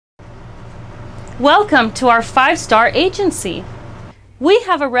Welcome to our 5-star agency. We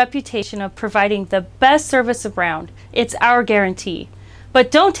have a reputation of providing the best service around. It's our guarantee.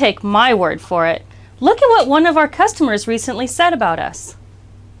 But don't take my word for it. Look at what one of our customers recently said about us.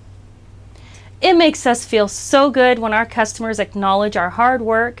 It makes us feel so good when our customers acknowledge our hard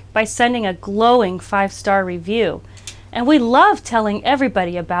work by sending a glowing 5-star review, and we love telling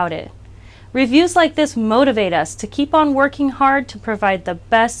everybody about it. Reviews like this motivate us to keep on working hard to provide the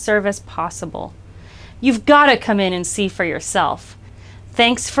best service possible. You've got to come in and see for yourself.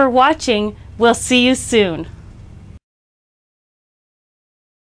 Thanks for watching. We'll see you soon.